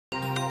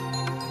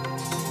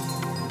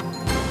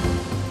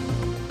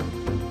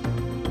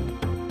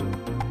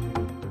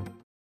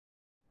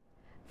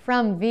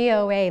From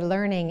VOA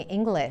Learning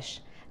English,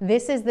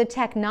 this is the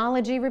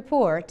Technology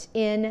Report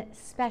in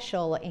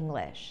Special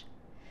English.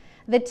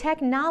 The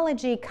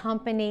technology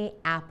company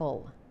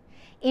Apple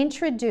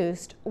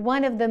introduced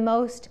one of the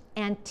most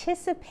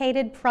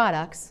anticipated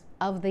products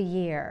of the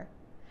year,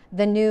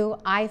 the new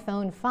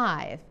iPhone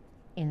 5,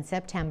 in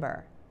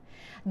September.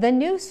 The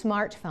new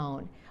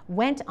smartphone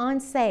went on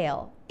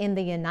sale in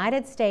the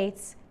United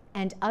States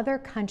and other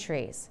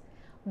countries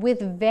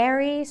with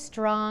very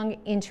strong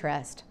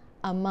interest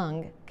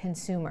among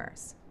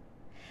consumers.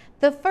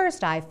 The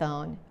first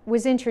iPhone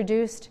was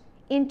introduced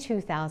in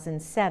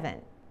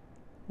 2007.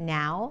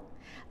 Now,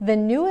 the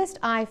newest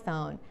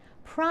iPhone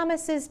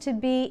promises to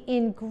be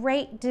in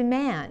great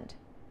demand,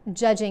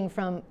 judging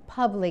from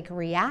public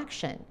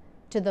reaction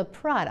to the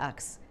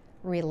product's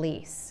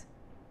release.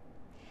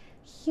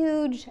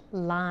 Huge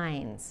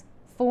lines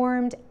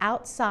formed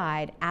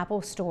outside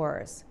Apple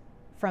stores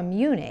from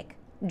Munich,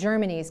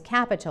 Germany's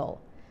capital,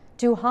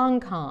 to Hong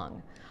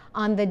Kong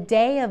on the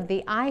day of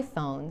the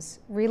iPhone's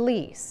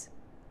release.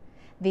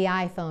 The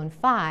iPhone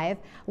 5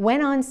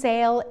 went on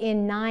sale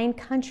in 9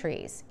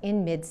 countries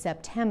in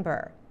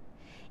mid-September.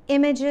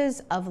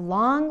 Images of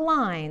long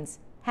lines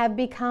have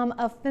become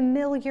a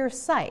familiar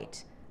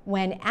sight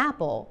when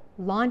Apple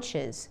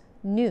launches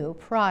new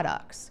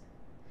products.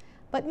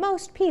 But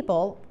most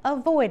people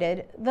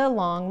avoided the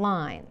long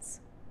lines.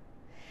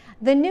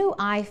 The new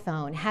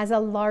iPhone has a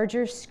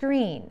larger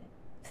screen,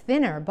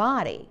 thinner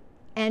body,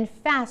 and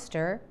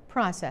faster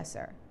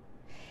processor.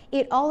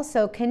 It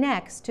also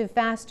connects to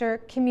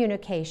faster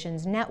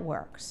communications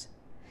networks.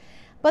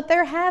 But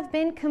there have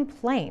been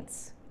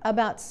complaints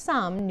about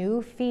some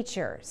new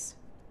features.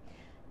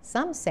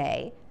 Some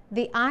say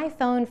the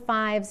iPhone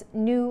 5's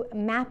new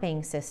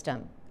mapping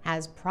system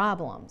has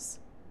problems.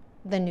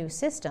 The new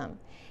system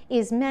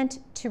is meant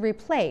to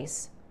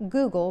replace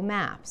Google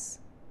Maps.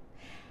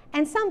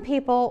 And some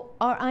people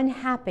are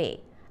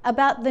unhappy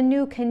about the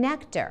new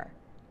connector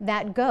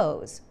that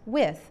goes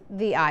with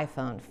the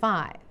iPhone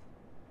 5.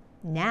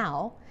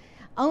 Now,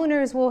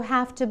 owners will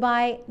have to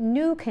buy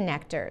new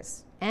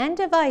connectors and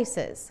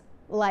devices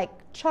like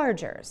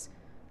chargers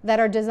that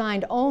are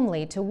designed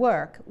only to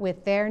work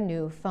with their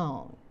new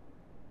phone.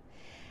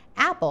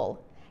 Apple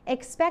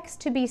expects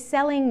to be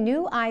selling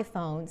new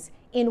iPhones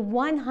in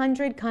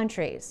 100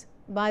 countries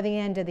by the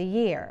end of the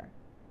year.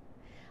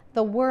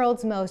 The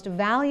world's most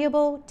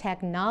valuable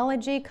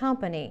technology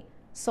company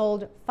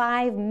sold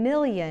 5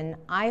 million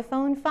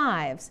iPhone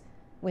 5s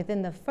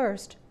within the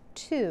first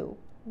 2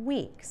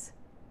 weeks.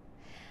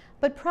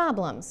 But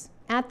problems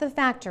at the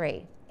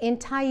factory in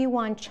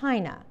Taiyuan,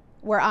 China,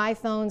 where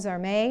iPhones are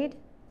made,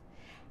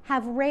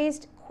 have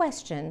raised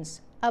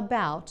questions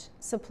about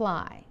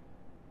supply.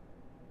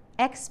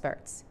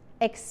 Experts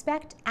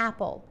expect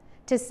Apple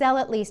to sell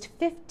at least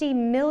 50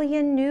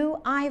 million new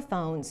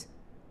iPhones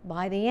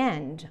by the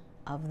end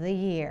of the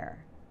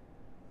year.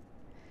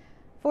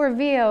 For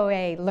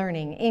VOA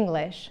Learning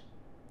English,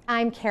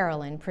 I'm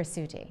Carolyn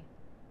Presutti.